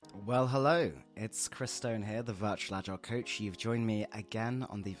Well, hello, it's Chris Stone here, the Virtual Agile Coach. You've joined me again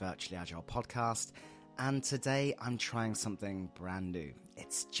on the Virtual Agile podcast, and today I'm trying something brand new.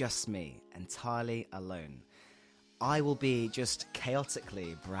 It's just me, entirely alone. I will be just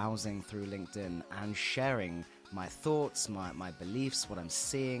chaotically browsing through LinkedIn and sharing my thoughts, my beliefs, what I'm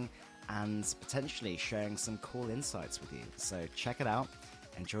seeing, and potentially sharing some cool insights with you. So check it out,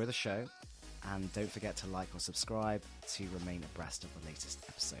 enjoy the show, and don't forget to like or subscribe to remain abreast of the latest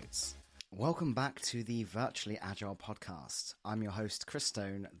episodes. Welcome back to the Virtually Agile podcast. I'm your host, Chris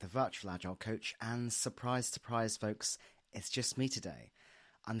Stone, the Virtual Agile Coach, and surprise, surprise, folks, it's just me today.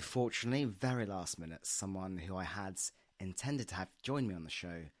 Unfortunately, very last minute, someone who I had intended to have join me on the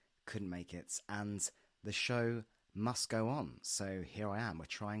show couldn't make it, and the show must go on. So here I am, we're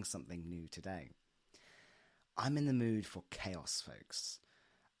trying something new today. I'm in the mood for chaos, folks,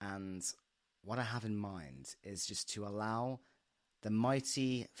 and what I have in mind is just to allow the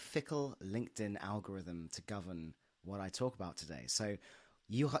mighty, fickle LinkedIn algorithm to govern what I talk about today. So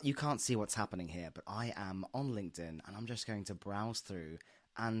you can't see what's happening here, but I am on LinkedIn and I'm just going to browse through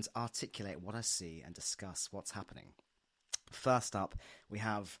and articulate what I see and discuss what's happening. First up, we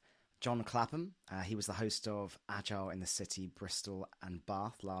have John Clapham. He was the host of Agile in the City, Bristol and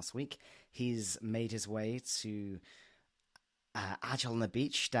Bath last week. He's made his way to Agile on the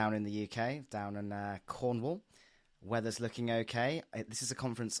Beach down in the UK, down in Cornwall. Weather's looking okay. This is a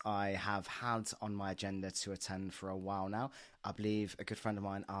conference I have had on my agenda to attend for a while now. I believe a good friend of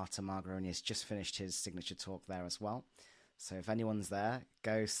mine, Arta Margaroni, has just finished his signature talk there as well. So if anyone's there,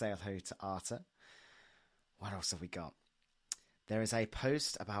 go say hello to Arta. What else have we got? There is a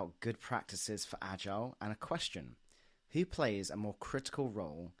post about good practices for Agile and a question. Who plays a more critical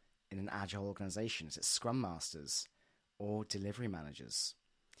role in an Agile organization? Is it Scrum Masters or delivery managers?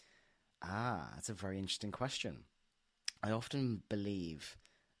 That's a very interesting question. I often believe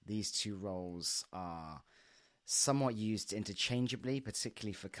these two roles are somewhat used interchangeably,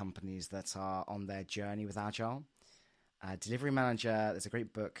 particularly for companies that are on their journey with Agile. Delivery manager, there's a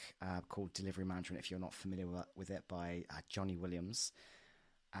great book called Delivery Management, if you're not familiar with it, by Johnny Williams.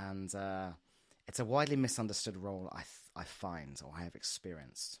 And it's a widely misunderstood role, I find, or I have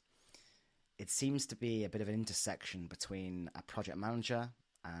experienced. It seems to be a bit of an intersection between a project manager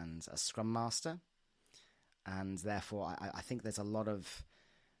and a scrum master, and therefore I think there's a lot of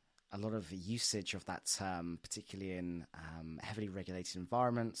usage of that term, particularly in heavily regulated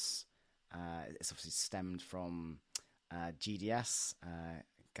environments. It's obviously stemmed from GDS,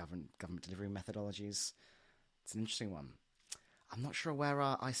 government delivery methodologies. It's an interesting one. I'm not sure where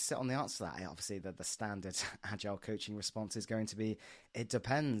I sit on the answer to that. Obviously, the standard Agile coaching response is going to be, it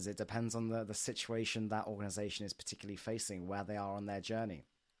depends. It depends on the situation that organization is particularly facing, where they are on their journey,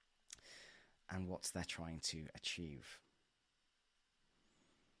 and what they're trying to achieve.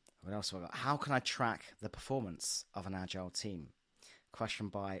 What else have I got? How can I track the performance of an Agile team? Question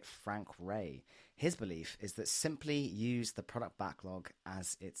by Frank Ray. His belief is that simply use the product backlog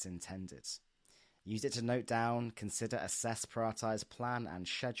as it's intended. Use it to note down, consider, assess, prioritize, plan, and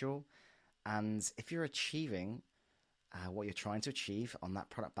schedule. And if you're achieving what you're trying to achieve on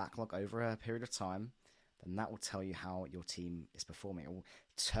that product backlog over a period of time, then that will tell you how your team is performing. It will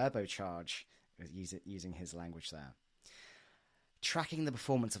turbocharge, using his language there. Tracking the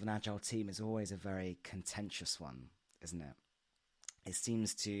performance of an Agile team is always a very contentious one, isn't it? It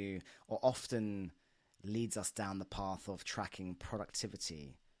seems to, or often leads us down the path of tracking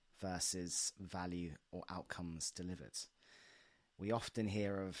productivity versus value or outcomes delivered. We often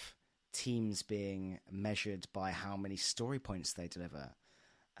hear of teams being measured by how many story points they deliver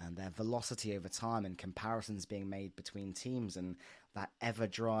and their velocity over time, and comparisons being made between teams, and that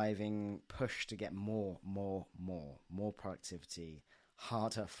ever-driving push to get more productivity,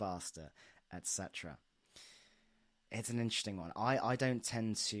 harder, faster, etc. It's an interesting one. I don't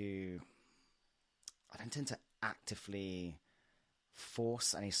tend to actively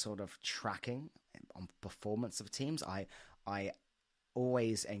force any sort of tracking on performance of teams. I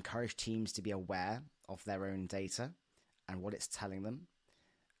always encourage teams to be aware of their own data and what it's telling them.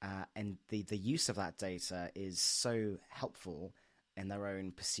 And the use of that data is so helpful in their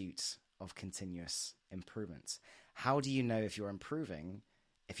own pursuit of continuous improvement. How do you know if you're improving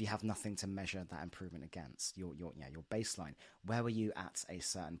if you have nothing to measure that improvement against? Your baseline. Where were you at a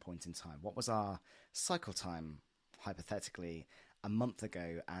certain point in time? What was our cycle time, hypothetically, a month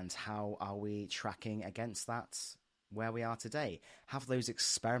ago, and how are we tracking against that where we are today? Have those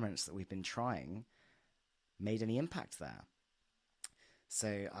experiments that we've been trying made any impact there?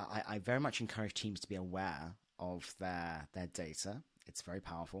 So I very much encourage teams to be aware of their data. It's very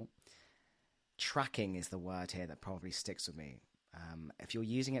powerful. Tracking is the word here that probably sticks with me. If you're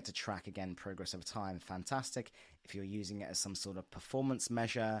using it to track, again, progress over time, fantastic. If you're using it as some sort of performance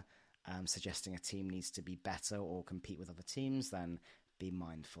measure, suggesting a team needs to be better or compete with other teams, then be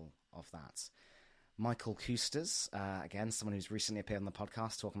mindful of that. Michael Kusters, again, someone who's recently appeared on the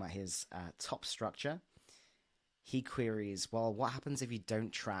podcast, talking about his top structure. He queries, well, what happens if you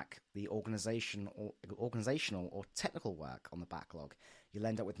don't track the organizational or technical work on the backlog? You'll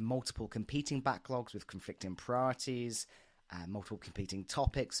end up with multiple competing backlogs with conflicting priorities, multiple competing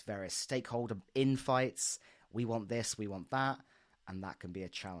topics, various stakeholder infights. We want this, we want that, and that can be a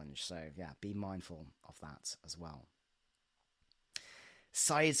challenge. So, yeah, be mindful of that as well.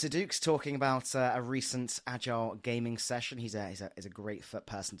 Syed Sadouk's talking about a recent agile gaming session. He's a great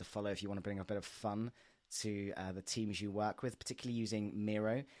person to follow if you want to bring a bit of fun to the teams you work with, particularly using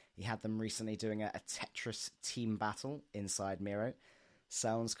Miro. He had them recently doing a Tetris team battle inside Miro.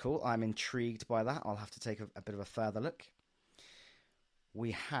 Sounds cool. I'm intrigued by that. I'll have to take a bit of a further look.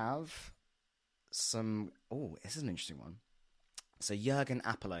 We have some... Oh, this is an interesting one. So Jürgen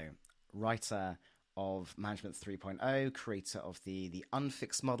Appelo, writer of Management 3.0, creator of the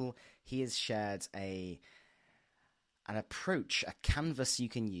Unfixed model, he has shared an approach, a canvas you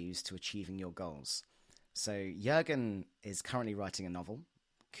can use to achieving your goals. So Jürgen is currently writing a novel.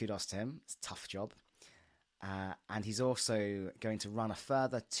 Kudos to him. It's a tough job. And he's also going to run a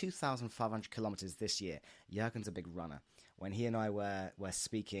further 2,500 kilometers this year. Jürgen's a big runner. When he and I were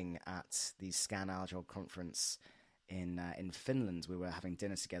speaking at the Scan Agile conference in Finland, we were having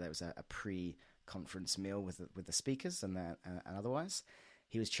dinner together. It was a pre-conference meal with the speakers and otherwise.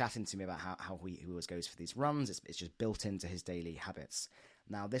 He was chatting to me about how he always goes for these runs. It's just built into his daily habits.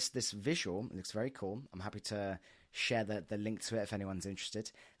 Now, this visual looks very cool. I'm happy to share the link to it if anyone's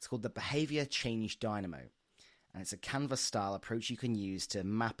interested. It's called the Behavior Change Dynamo. And it's a canvas-style approach you can use to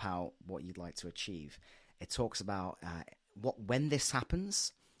map out what you'd like to achieve. It talks about when this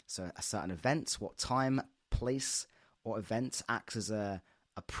happens, so a certain event, what time, place, or event acts as a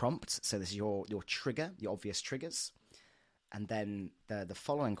prompt. So this is your trigger, your obvious triggers. And then the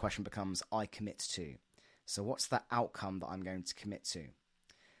following question becomes, I commit to. So what's the outcome that I'm going to commit to?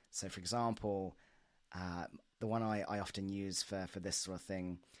 So, for example, the one I often use for this sort of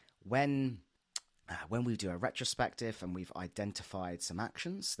thing, when we do a retrospective and we've identified some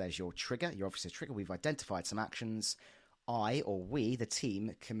actions, there's your trigger, your obvious trigger, we've identified some actions, I or we, the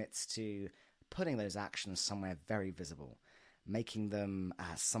team, commits to putting those actions somewhere very visible, making them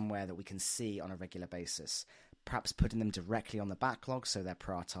somewhere that we can see on a regular basis, perhaps putting them directly on the backlog so they're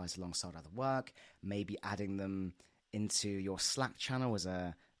prioritized alongside other work, maybe adding them into your Slack channel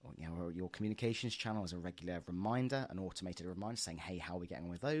or your communications channel as a regular reminder, an automated reminder saying, hey, how are we getting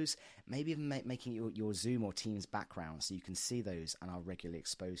on with those? Maybe even making your Zoom or Teams background so you can see those and are regularly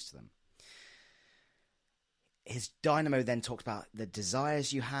exposed to them. His Dynamo then talks about the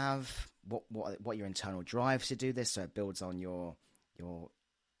desires you have, what your internal drives to do this, so it builds on your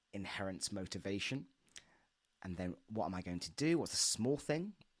inherent motivation. And then what am I going to do? What's the small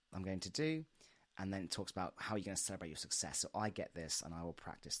thing I'm going to do? And then it talks about how you're going to celebrate your success. So I get this and I will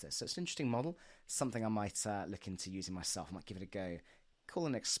practice this. So it's an interesting model, something I might look into using myself. I might give it a go, call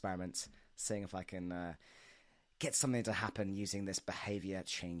an experiment, seeing if I can get something to happen using this Behavior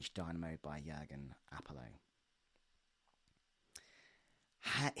Change Dynamo by Jürgen Appelo.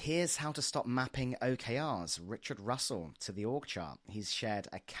 Here's how to stop mapping OKRs. Richard Russell to the org chart. He's shared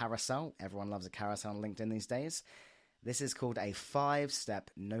a carousel. Everyone loves a carousel on LinkedIn these days. This is called a 5-step,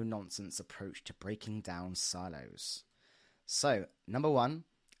 no-nonsense approach to breaking down silos. So, number 1,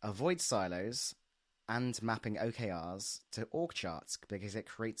 avoid silos and mapping OKRs to org charts because it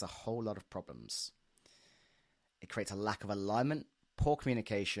creates a whole lot of problems. It creates a lack of alignment, poor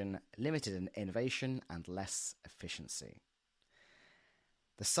communication, limited innovation, and less efficiency.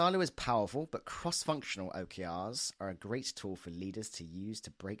 The silo is powerful, but cross-functional OKRs are a great tool for leaders to use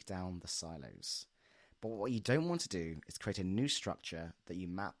to break down the silos. But what you don't want to do is create a new structure that you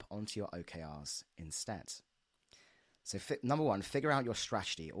map onto your OKRs instead. So number 1, figure out your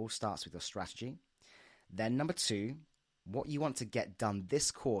strategy. It all starts with your strategy. Then number 2, what you want to get done this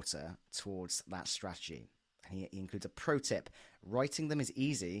quarter towards that strategy. And he includes a pro tip. Writing them is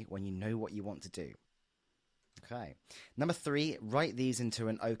easy when you know what you want to do. Okay. Number 3, write these into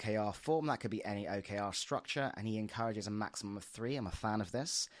an OKR form. That could be any OKR structure. And he encourages a maximum of 3. I'm a fan of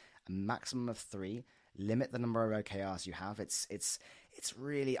this. A maximum of 3. Limit the number of OKRs you have. It's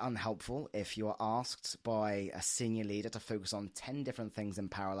really unhelpful if you're asked by a senior leader to focus on 10 different things in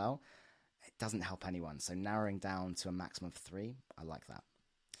parallel. It doesn't help anyone. So narrowing down to a maximum of 3, I like that.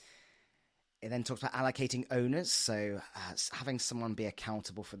 It then talks about allocating owners. So having someone be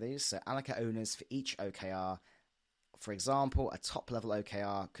accountable for these. So allocate owners for each OKR For example, a top-level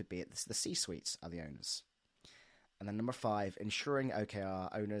OKR could be at the C-suite are the owners. And then number 5, ensuring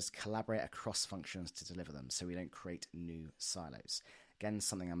OKR owners collaborate across functions to deliver them so we don't create new silos. Again,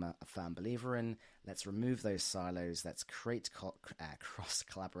 something I'm a firm believer in. Let's remove those silos. Let's create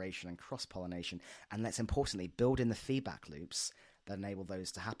cross-collaboration and cross-pollination. And let's importantly build in the feedback loops that enable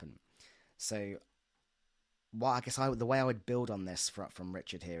those to happen. So the way I would build on this from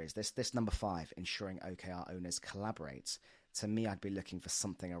Richard here is this number 5, ensuring OKR owners collaborate. To me, I'd be looking for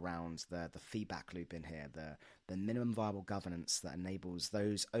something around the feedback loop in here, the minimum viable governance that enables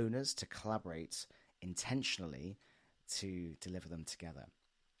those owners to collaborate intentionally to deliver them together.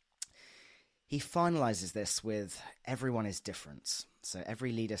 He finalizes this with everyone is different. So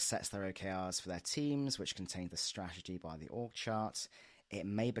every leader sets their OKRs for their teams, which contain the strategy by the org chart. It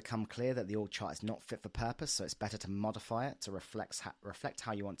may become clear that the org chart is not fit for purpose, so it's better to modify it to reflect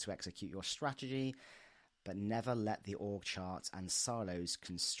how you want to execute your strategy, but never let the org chart and silos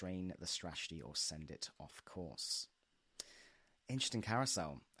constrain the strategy or send it off course. Interesting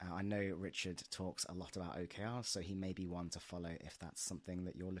carousel. I know Richard talks a lot about OKRs, so he may be one to follow if that's something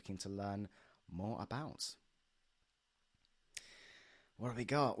that you're looking to learn more about. What have we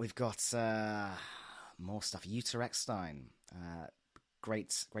got? We've got more stuff. Jutta Eckstein,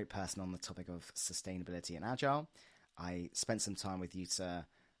 great person on the topic of sustainability and agile. I spent some time with Jutta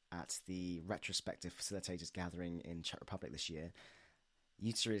at the retrospective facilitators gathering in Czech Republic this year.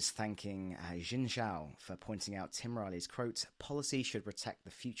 Jutta is thanking Jin Zhao for pointing out Tim Riley's quote, "Policy should protect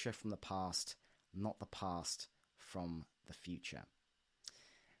the future from the past, not the past from the future."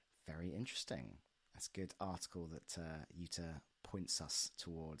 Very interesting. That's a good article that Jutta points us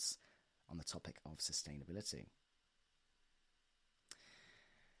towards on the topic of sustainability.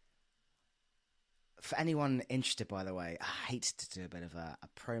 For anyone interested, by the way, I hate to do a bit of a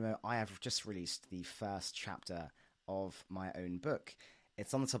promo. I have just released the first chapter of my own book.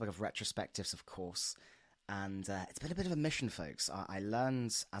 It's on the topic of retrospectives, of course, and it's been a bit of a mission, folks. I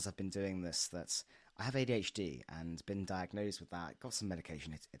learned as I've been doing this that I have ADHD and been diagnosed with that. Got some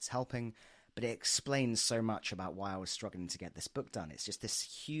medication. It's helping, but it explains so much about why I was struggling to get this book done. It's just this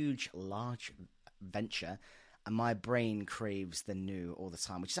huge, large venture, and my brain craves the new all the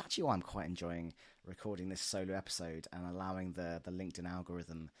time, which is actually why I'm quite enjoying recording this solo episode and allowing the LinkedIn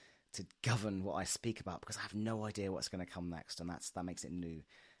algorithm to govern what I speak about, because I have no idea what's going to come next, and that makes it new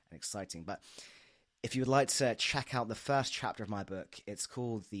and exciting. But if you would like to check out the first chapter of my book, it's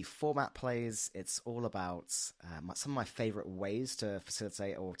called The Format Plays. It's all about some of my favorite ways to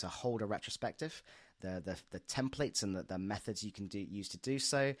facilitate or to hold a retrospective, the templates and the methods you can use to do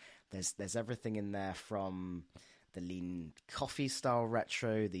so. There's everything in there from the lean coffee style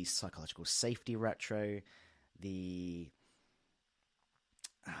retro, the psychological safety retro,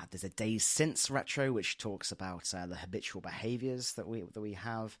 there's a days since retro, which talks about the habitual behaviors that we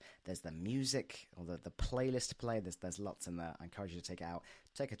have. There's the music or the playlist to play. There's lots in there. I encourage you to take it out.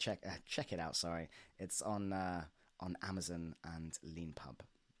 Check it out. Sorry, it's on Amazon and LeanPub.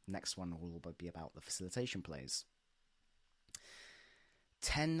 Next one will be about the facilitation plays.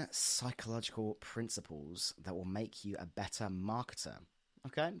 10 psychological principles that will make you a better marketer.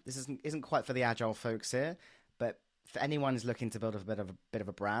 Okay, this isn't quite for the agile folks here, but for anyone who's looking to build a bit of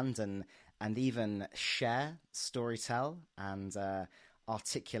a brand and even share, storytell, and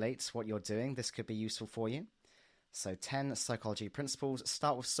articulate what you're doing, this could be useful for you. So 10 psychology principles.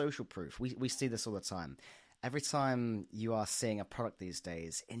 Start with social proof. We see this all the time. Every time you are seeing a product these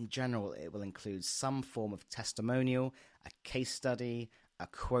days, in general, it will include some form of testimonial, a case study, a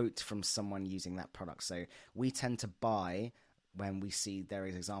quote from someone using that product. So we tend to buy when we see there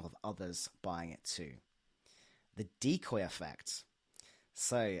is an example of others buying it too. The decoy effect.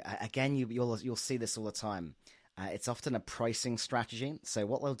 So again, you'll see this all the time. It's often a pricing strategy. So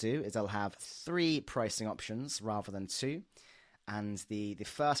what they'll do is they'll have 3 pricing options rather than 2. And the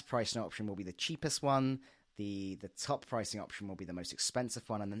first pricing option will be the cheapest one. The top pricing option will be the most expensive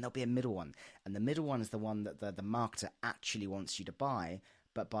one. And then there'll be a middle one. And the middle one is the one that the marketer actually wants you to buy.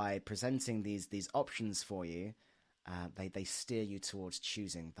 But by presenting these options for you, they steer you towards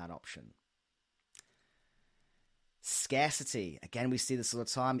choosing that option. Scarcity. Again, we see this all the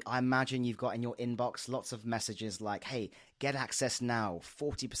time. I imagine you've got in your inbox lots of messages like, hey, get access now,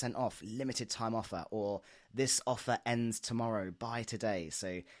 40% off, limited time offer, or this offer ends tomorrow, buy today.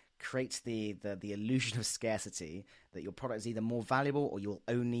 So create the illusion of scarcity that your product is either more valuable or you'll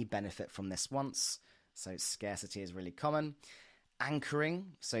only benefit from this once. So scarcity is really common.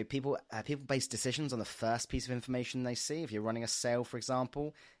 Anchoring. So people base decisions on the first piece of information they see. If you're running a sale, for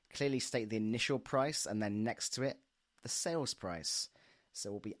example, clearly state the initial price and then next to it, the sales price.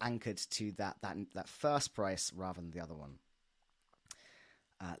 So we'll be anchored to that first price rather than the other one.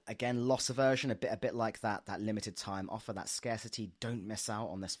 Again, loss aversion, a bit like that limited time offer, that scarcity. Don't miss out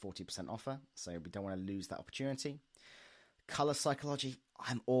on this 40% offer. So we don't want to lose that opportunity. Color psychology,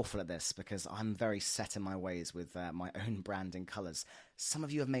 I'm awful at this because I'm very set in my ways with my own branding colors. Some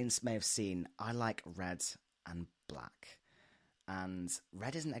of you may have seen, I like red and black. And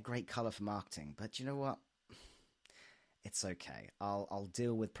red isn't a great color for marketing, but you know what? It's okay. I'll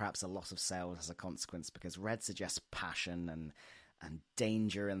deal with perhaps a loss of sales as a consequence because red suggests passion and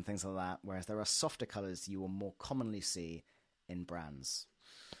danger and things like that, whereas there are softer colors you will more commonly see in brands.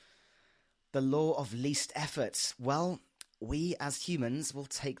 The law of least effort. Well, we as humans will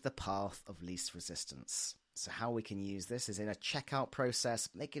take the path of least resistance. So how we can use this is in a checkout process,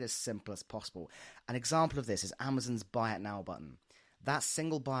 make it as simple as possible. An example of this is Amazon's Buy It Now button. That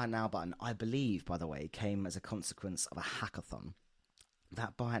single Buy It Now button, I believe, by the way, came as a consequence of a hackathon.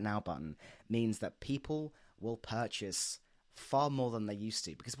 That Buy It Now button means that people will purchase far more than they used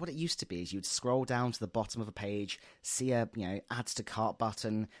to, because what it used to be is you'd scroll down to the bottom of a page, see a add to cart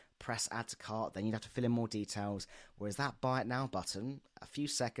button, press add to cart, then you'd have to fill in more details, whereas that Buy It Now button, a few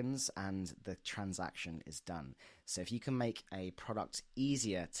seconds and the transaction is done. So if you can make a product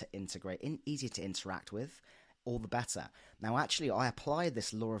easier to integrate, easier to interact with, all the better. Now actually I apply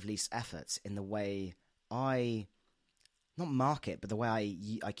this law of least effort in the way I not market, but the way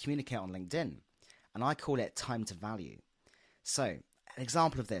I communicate on LinkedIn, and I call it time to value. So an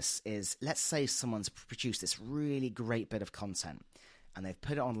example of this is, let's say someone's produced this really great bit of content and they've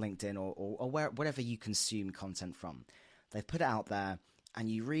put it on LinkedIn or wherever you consume content from. They've put it out there and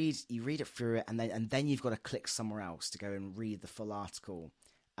you read it through it, and then you've got to click somewhere else to go and read the full article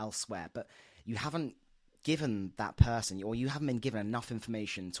elsewhere. But you haven't given that person, or you haven't been given enough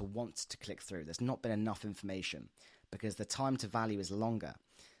information to want to click through. There's not been enough information because the time to value is longer.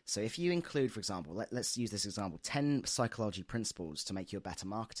 So if you include, for example, let's use this example, 10 psychology principles to make you a better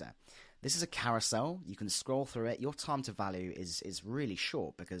marketer. This is a carousel. You can scroll through it. Your time to value is really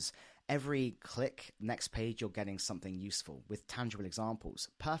short because every click, next page, you're getting something useful with tangible examples.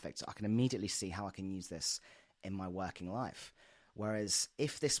 Perfect. I can immediately see how I can use this in my working life. Whereas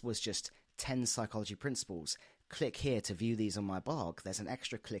if this was just 10 psychology principles, click here to view these on my blog, there's an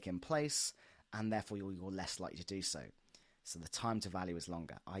extra click in place, and therefore you're less likely to do so. So the time to value is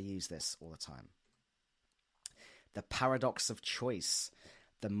longer. I use this all the time. The paradox of choice.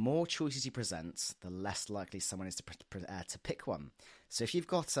 The more choices you present, the less likely someone is to pick one. So if you've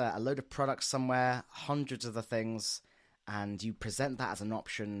got a load of products somewhere, hundreds of the things, and you present that as an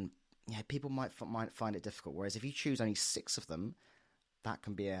option, people might find it difficult. Whereas if you choose only 6 of them, that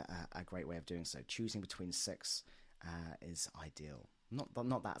can be a great way of doing so. Choosing between 6 is ideal. Not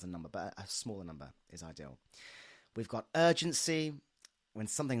that as a number, but a smaller number is ideal. We've got urgency. When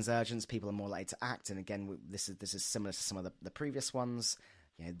something's urgent, people are more likely to act. And again, this is similar to some of the previous ones.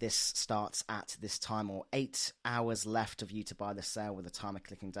 This starts at this time, or 8 hours left of you to buy the sale with the timer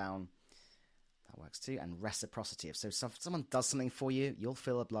clicking down. That works too. And reciprocity. If someone does something for you, you'll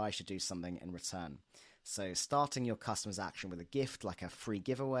feel obliged to do something in return. So starting your customer's action with a gift, like a free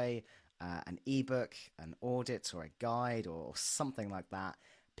giveaway, an ebook, an audit, or a guide, or something like that,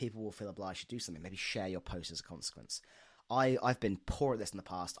 people will feel obliged to do something. Maybe share your post as a consequence. I've been poor at this in the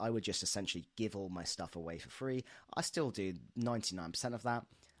past. I would just essentially give all my stuff away for free. I still do 99% of that.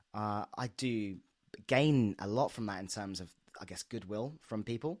 I do gain a lot from that in terms of, I guess, goodwill from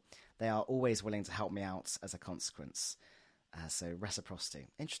people. They are always willing to help me out as a consequence. So reciprocity.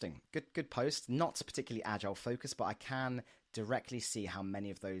 Interesting. Good post. Not particularly agile focused, but I can directly see how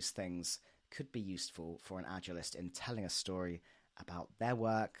many of those things could be useful for an agilist in telling a story about their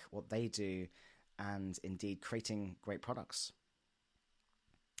work, what they do, and indeed creating great products.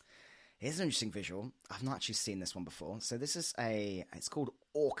 Here's an interesting visual. I've not actually seen this one before. So this is it's called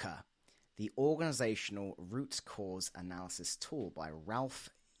ORCA, the Organizational Root Cause Analysis Tool by Ralph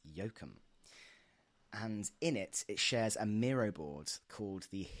Yoakum. And in it shares a Miro board called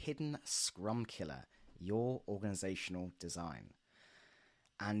the Hidden Scrum Killer, Your Organizational Design.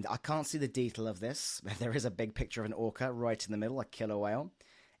 And I can't see the detail of this, but there is a big picture of an orca right in the middle, a killer whale.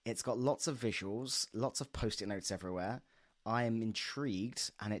 It's got lots of visuals, lots of post-it notes everywhere. I am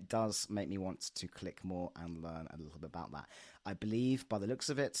intrigued, and it does make me want to click more and learn a little bit about that. I believe, by the looks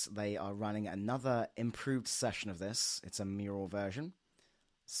of it, they are running another improved session of this. It's a mural version.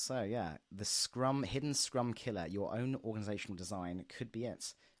 So yeah, the Hidden Scrum Killer, your own organizational design could be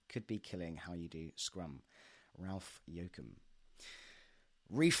it. Could be killing how you do Scrum. Ralph Yoakum.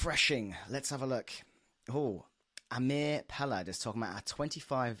 Refreshing. Let's have a look. Oh, Amir Pelad is talking about a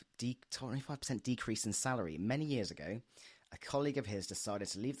 25% decrease in salary many years ago, A colleague of his decided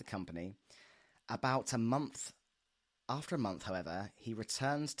to leave the company. After a month, however, he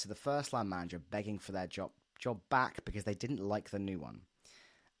returned to the first line manager begging for their job back because they didn't like the new one.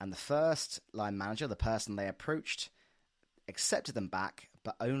 And the first line manager, the person they approached, accepted them back,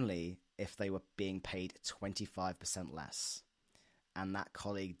 but only if they were being paid 25% less. And that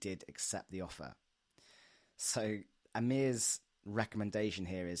colleague did accept the offer. So Amir's recommendation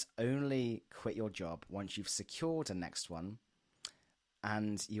here is only quit your job once you've secured a next one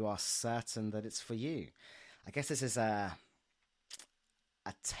and you are certain that it's for you. I guess this is a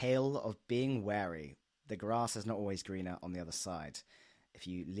tale of being wary. The grass is not always greener on the other side. If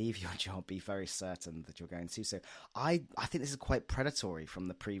you leave your job, be very certain that you're going to. So I think this is quite predatory from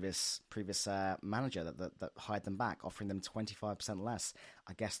the previous manager that hired them back, offering them 25% less.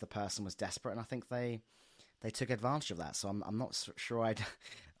 I guess the person was desperate, and I think they took advantage of that. So I'm not sure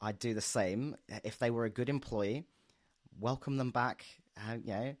I'd do the same. If they were a good employee, welcome them back.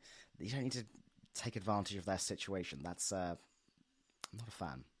 You don't need to take advantage of their situation. That's I'm not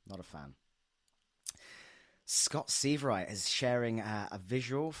a fan. Scott Seaverite is sharing a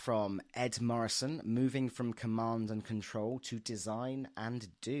visual from Ed Morrison, moving from command and control to design and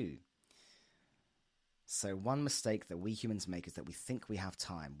do. So one mistake that we humans make is that we think we have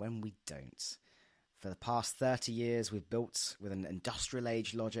time when we don't. For the past 30 years, we've built with an industrial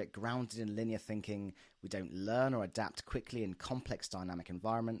age logic grounded in linear thinking. We don't learn or adapt quickly in complex dynamic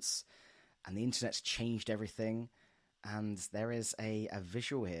environments. And the internet's changed everything. And there is a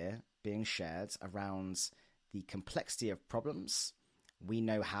visual here being shared around the complexity of problems. We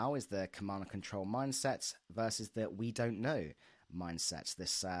know how is the command and control mindset versus the we don't know mindset,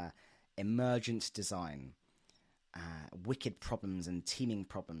 this emergent design, wicked problems and teaming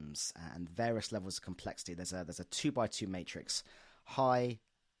problems and various levels of complexity. There's a 2x2 matrix, high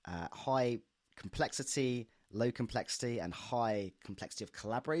complexity, low complexity, and high complexity of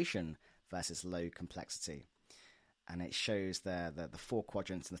collaboration versus low complexity. And it shows the four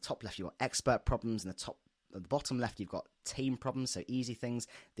quadrants. In the top left, you've got expert problems. At the bottom left, you've got team problems, so easy things.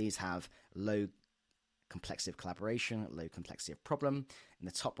 These have low complexity of collaboration, low complexity of problem. In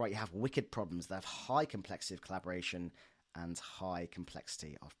the top right, you have wicked problems that have high complexity of collaboration and high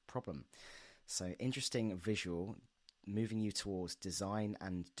complexity of problem. So interesting visual, moving you towards design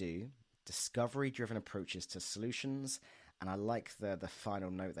and do, discovery-driven approaches to solutions. And I like the final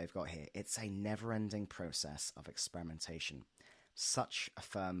note they've got here. It's a never-ending process of experimentation. Such a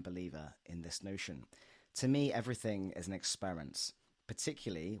firm believer in this notion. To me, everything is an experiment,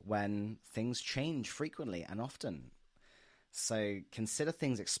 particularly when things change frequently and often. So consider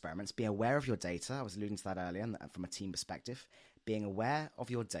things experiments. Be aware of your data. I was alluding to that earlier from a team perspective. Being aware of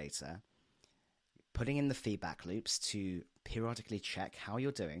your data, putting in the feedback loops to periodically check how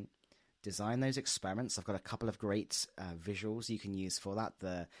you're doing, design those experiments. I've got a couple of great visuals you can use for that.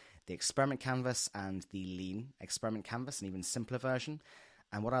 The experiment canvas and the lean experiment canvas, an even simpler version.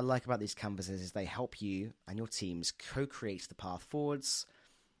 And what I like about these canvases is they help you and your teams co-create the path forwards,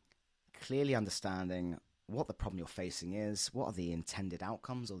 clearly understanding what the problem you're facing is, what are the intended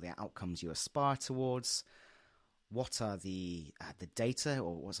outcomes or the outcomes you aspire towards, what are the data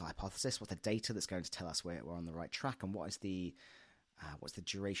or what's the hypothesis, what's the data that's going to tell us we're on the right track, and what's the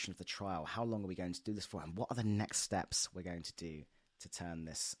duration of the trial, how long are we going to do this for, and what are the next steps we're going to do to turn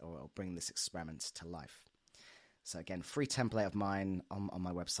this or bring this experiment to life. So again, free template of mine on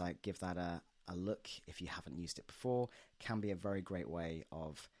my website. Give that a look if you haven't used it before. Can be a very great way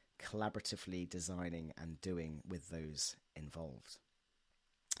of collaboratively designing and doing with those involved.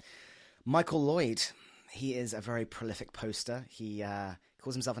 Michael Lloyd, he is a very prolific poster. He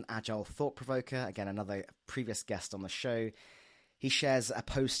calls himself an agile thought provoker. Again, another previous guest on the show. He shares a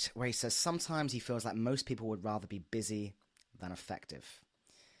post where he says sometimes he feels like most people would rather be busy than effective.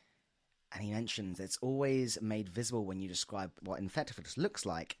 And he mentions it's always made visible when you describe what effectiveness looks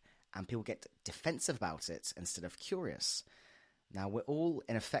like, and people get defensive about it instead of curious. Now, we're all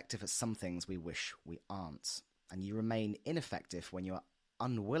ineffective at some things we wish we aren't, and you remain ineffective when you are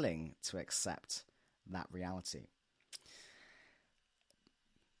unwilling to accept that reality.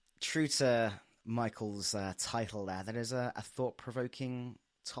 True to Michael's title there, that is a thought-provoking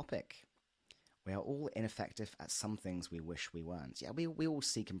topic. We are all ineffective at some things we wish we weren't. Yeah, we all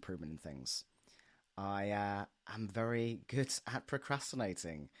seek improvement in things. I am very good at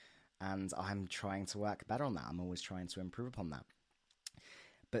procrastinating, and I'm trying to work better on that. I'm always trying to improve upon that.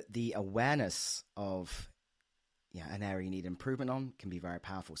 But the awareness of an area you need improvement on can be very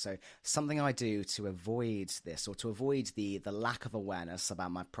powerful. So something I do to avoid this, or to avoid the lack of awareness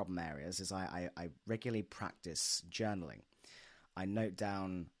about my problem areas, is I regularly practice journaling. I note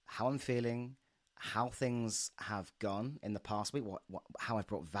down how I'm feeling, how things have gone in the past week, how I've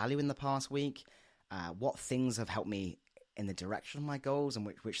brought value in the past week, what things have helped me in the direction of my goals, and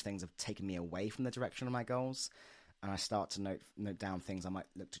which things have taken me away from the direction of my goals. And I start to note down things I might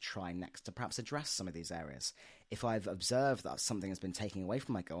look to try next to perhaps address some of these areas. If I've observed that something has been taking away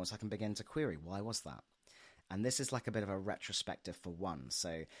from my goals, I can begin to query, why was that? And this is like a bit of a retrospective for one.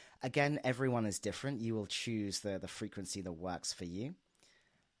 So again, everyone is different. You will choose the frequency that works for you.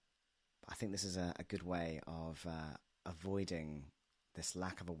 I think this is a good way of avoiding this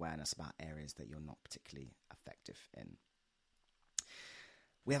lack of awareness about areas that you're not particularly effective in.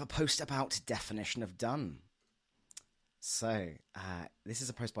 We have a post about definition of done. So this is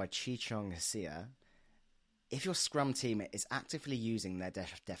a post by Chi-Chong Hsia. If your Scrum team is actively using their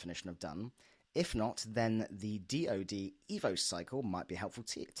definition of done, if not, then the DoD Evo cycle might be a helpful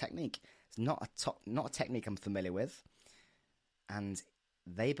technique. It's not a technique I'm familiar with, and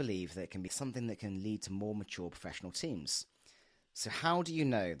they believe that it can be something that can lead to more mature professional teams. So how do you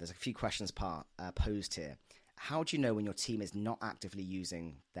know? There's a few questions posed here. How do you know when your team is not actively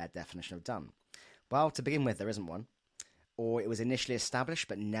using their definition of done? Well, to begin with, there isn't one. Or it was initially established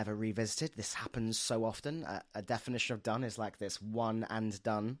but never revisited. This happens so often. A definition of done is like this one and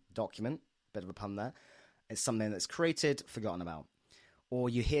done document. Bit of a pun there. It's something that's created, forgotten about. Or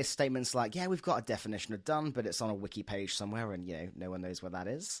you hear statements like, yeah, we've got a definition of done, but it's on a wiki page somewhere and, no one knows where that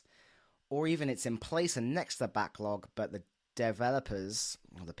is. Or even it's in place and next to the backlog, but the developers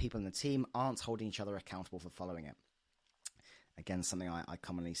or the people in the team aren't holding each other accountable for following it. Again, something I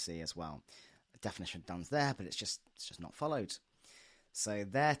commonly see as well. A definition of done's there, but it's just not followed. So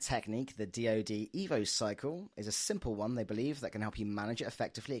their technique, the DoD Evo cycle, is a simple one, they believe, that can help you manage it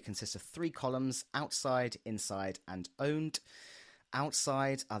effectively. It consists of 3 columns: outside, inside, and owned.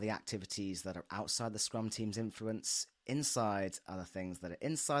 Outside are the activities that are outside the Scrum team's influence. Inside are the things that are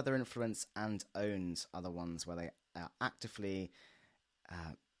inside their influence, and owned are the ones where they are actively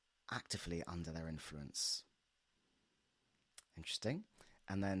under their influence. Interesting.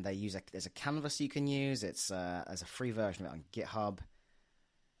 And then they use there's a canvas you can use. It's there's a free version of it on GitHub.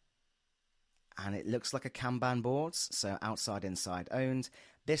 And it looks like a Kanban board, so outside, inside, owned.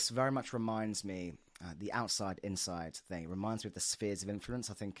 This very much reminds me, the outside, inside thing, reminds me of the spheres of influence,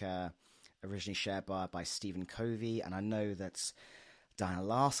 I think originally shared by Stephen Covey. And I know that Diana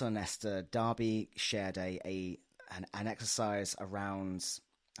Larson and Esther Darby shared an exercise around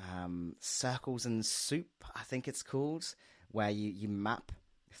circles and soup, I think it's called, where you map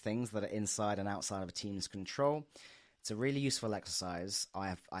things that are inside and outside of a team's control. It's a really useful exercise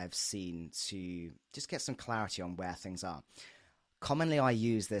I have seen to just get some clarity on where things are. Commonly, I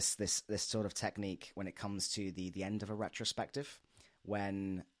use this sort of technique when it comes to the end of a retrospective,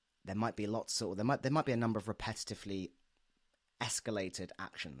 when there might be there might be a number of repetitively escalated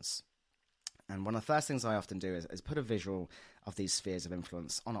actions. And one of the first things I often do is put a visual of these spheres of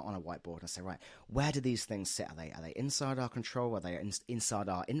influence on a whiteboard. I say, right, where do these things sit? Are they inside our control? Are they inside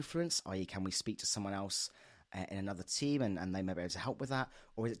our influence? I.e., can we speak to someone else in another team and they may be able to help with that?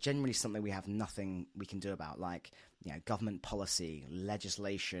 Or is it generally something we have nothing we can do about, like government policy,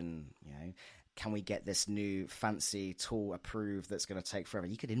 legislation? Can we get this new fancy tool approved that's going to take forever?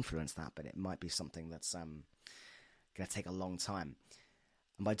 You could influence that, but it might be something that's going to take a long time.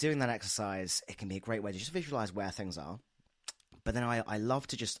 And by doing that exercise, it can be a great way to just visualize where things are. But then I love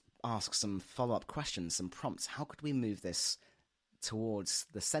to just ask some follow-up questions, some prompts. How could we move this towards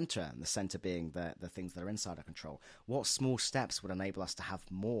the center, and the center being the things that are inside our control? What small steps would enable us to have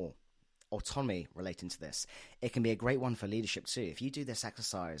more autonomy relating to this? It can be a great one for leadership too. If you do this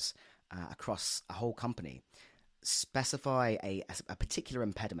exercise across a whole company, specify a particular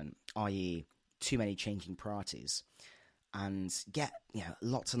impediment, i.e. too many changing priorities, and get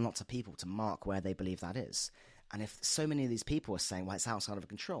lots and lots of people to mark where they believe that is. And if so many of these people are saying, well, it's outside of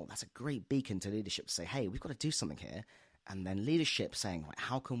control, that's a great beacon to leadership to say, hey, we've got to do something here. And then leadership saying,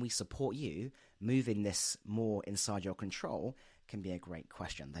 how can we support you moving this more inside your control, can be a great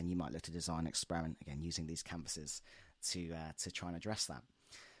question. Then you might look to design an experiment, again, using these canvases to try and address that.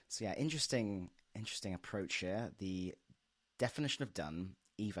 So yeah, interesting approach here. The definition of done,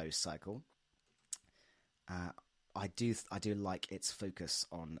 Evo cycle. I do like its focus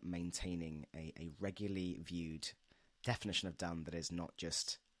on maintaining a regularly viewed definition of done that is not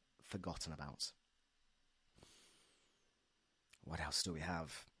just forgotten about. What else do we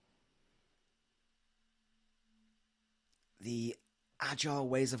have? The Agile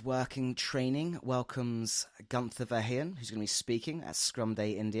Ways of Working training welcomes Gunther Verheyen, who's going to be speaking at Scrum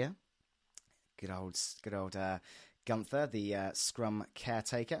Day India. Good old Gunther, the Scrum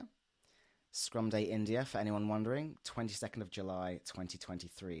caretaker. Scrum Day India, for anyone wondering, 22nd of July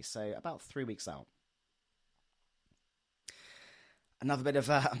 2023. So about 3 weeks out. Another bit of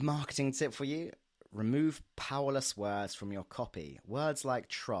a marketing tip for you. Remove powerless words from your copy. Words like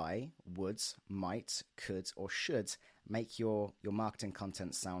try, would, might, could, or should make your marketing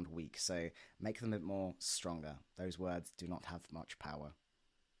content sound weak. So make them a bit more stronger. Those words do not have much power.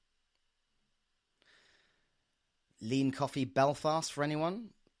 Lean Coffee Belfast for anyone.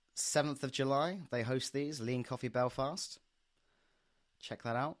 7th of July, they host these. Lean Coffee Belfast. Check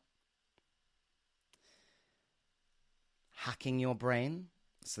that out. Hacking Your Brain.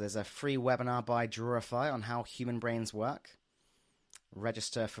 So there's a free webinar by Drurify on how human brains work.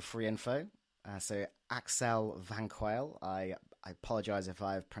 Register for free info. So Axel Van Quayle, I apologize if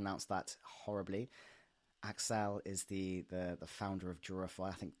I've pronounced that horribly. Axel is the founder of Drurify,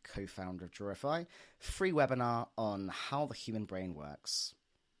 I think co-founder of Drurify. Free webinar on how the human brain works.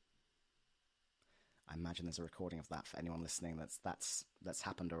 I imagine there's a recording of that for anyone listening that's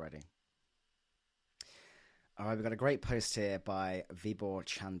happened already. All right, we've got a great post here by Vibor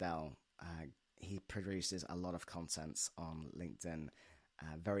Chandel. He produces a lot of content on LinkedIn,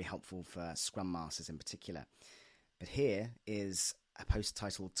 very helpful for Scrum Masters in particular. But here is a post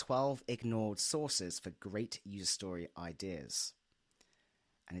titled 12 Ignored Sources for Great User Story Ideas.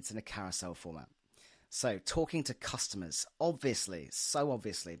 And it's in a carousel format. So talking to customers, so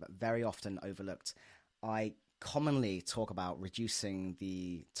obviously, but very often overlooked. I commonly talk about reducing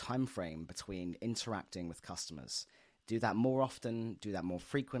the time frame between interacting with customers. Do that more often, do that more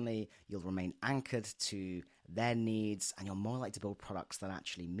frequently. You'll remain anchored to their needs, and you're more likely to build products that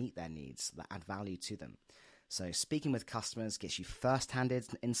actually meet their needs, that add value to them. So speaking with customers gets you first-hand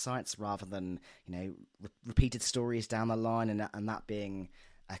insights rather than, repeated stories down the line and that being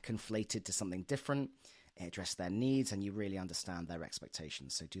conflated to something different. It addresses their needs and you really understand their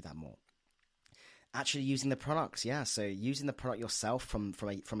expectations. So do that more. Actually using the products, so using the product yourself from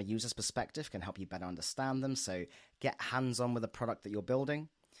a user's perspective can help you better understand them. So get hands-on with the product that you're building.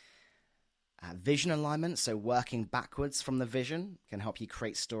 Vision alignment, so working backwards from the vision can help you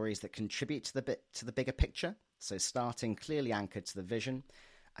create stories that contribute to the bigger picture. So starting clearly anchored to the vision.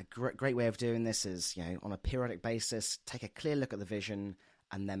 A great way of doing this is, on a periodic basis, take a clear look at the vision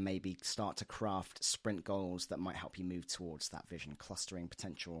and then maybe start to craft sprint goals that might help you move towards that vision, clustering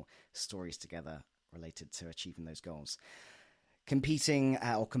potential stories together related to achieving those goals. Competing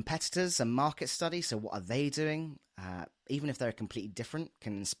or competitors and market study. So what are they doing? Even if they're completely different,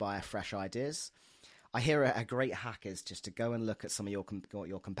 can inspire fresh ideas. I hear a great hack is just to go and look at some of your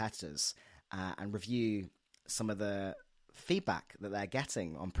competitors and review some of the feedback that they're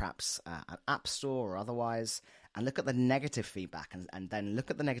getting on perhaps an app store or otherwise, and look at the negative feedback and then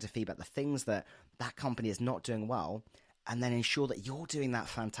look at the negative feedback, the things that company is not doing well, and then ensure that you're doing that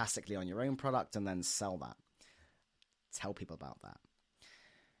fantastically on your own product and then sell that. Tell people about that.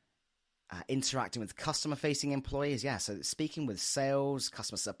 Interacting with customer-facing employees, so speaking with sales,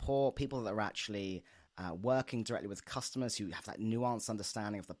 customer support, people that are actually working directly with customers who have that nuanced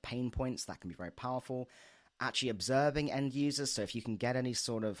understanding of the pain points, that can be very powerful. Actually observing end users, so if you can get any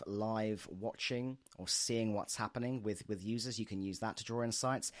sort of live watching or seeing what's happening with users, you can use that to draw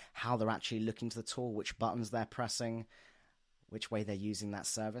insights, how they're actually looking to the tool, which buttons they're pressing, which way they're using that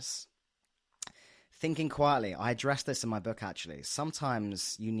service. Thinking quietly. I address this in my book, actually.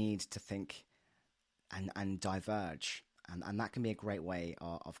 Sometimes you need to think and diverge, and that can be a great way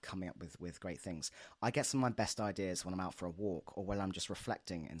of coming up with great things. I get some of my best ideas when I'm out for a walk or when I'm just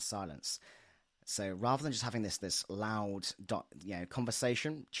reflecting in silence. So rather than just having this loud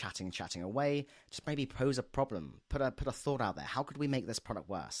conversation, chatting away, just maybe pose a problem, put a thought out there. How could we make this product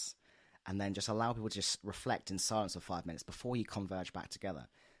worse? And then just allow people to just reflect in silence for 5 minutes before you converge back together.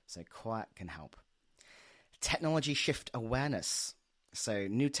 So quiet can help. Technology shift awareness. So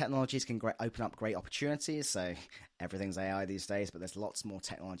new technologies can open up great opportunities. So everything's AI these days, but there's lots more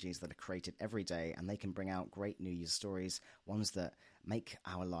technologies that are created every day, and they can bring out great new user stories, ones that make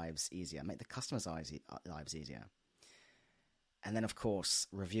our lives easier, make the customers' lives easier. And then, of course,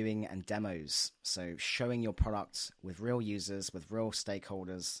 reviewing and demos. So showing your product with real users, with real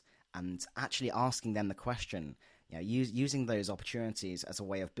stakeholders, and actually asking them the question, using those opportunities as a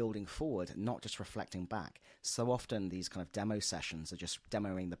way of building forward, not just reflecting back. So often these kind of demo sessions are just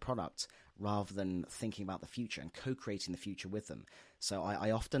demoing the product rather than thinking about the future and co-creating the future with them. So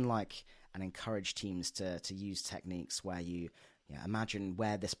I often like and encourage teams to use techniques where you imagine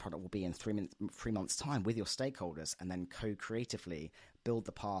where this product will be in 3 months' time with your stakeholders, and then co-creatively build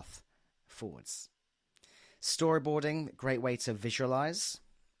the path forwards. Storyboarding, great way to visualize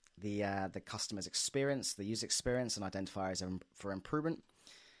the customer's experience, the user experience, and identify areas for improvement.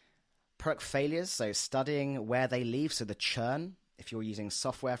 product failures, so studying where they leave, so the churn, if you're using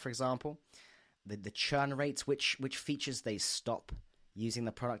software, for example, the churn rates, which features they stop using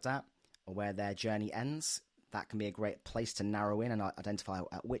the product at, or where their journey ends. That can be a great place to narrow in and identify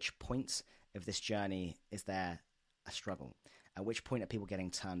at which point of this journey is there a struggle. At which point are people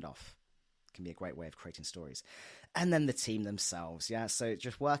getting turned off? Can be a great way of creating stories. And then the team themselves, yeah. So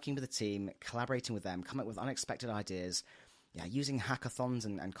just working with the team, collaborating with them, coming up with unexpected ideas, yeah, using hackathons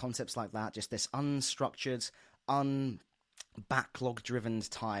and concepts like that. Just this unstructured, backlog-driven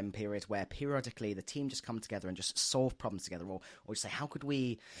time period where periodically the team just come together and just solve problems together, or just say, how could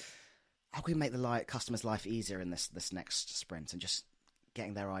we make the customer's life easier in this next sprint, and just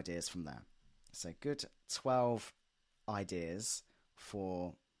getting their ideas from there. So good 12 ideas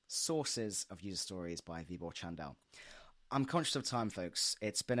for sources of user stories by Vibhor Chandel. I'm conscious of time, folks.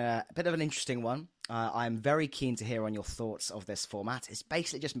 It's been a bit of an interesting one. I'm very keen to hear on your thoughts of this format. It's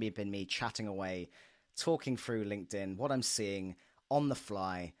basically just been me chatting away, talking through LinkedIn, what I'm seeing on the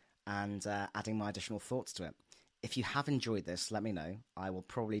fly, and adding my additional thoughts to it. If you have enjoyed this, let me know. I will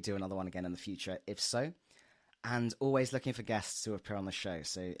probably do another one again in the future, if so. And always looking for guests to appear on the show.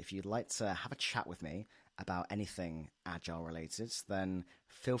 So if you'd like to have a chat with me about anything Agile related, then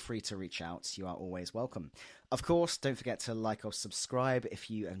feel free to reach out. You are always welcome. Of course, don't forget to like or subscribe if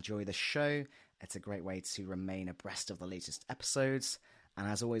you enjoy the show. It's a great way to remain abreast of the latest episodes. And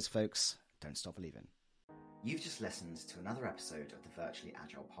as always, folks, don't stop believing. You've just listened to another episode of the Virtually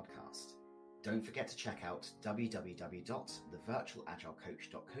Agile podcast. Don't forget to check out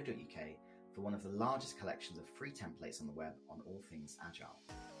www.thevirtualagilecoach.co.uk for one of the largest collections of free templates on the web on all things Agile.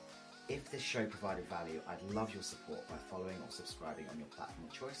 If this show provided value, I'd love your support by following or subscribing on your platform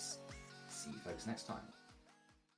of choice. See you folks next time.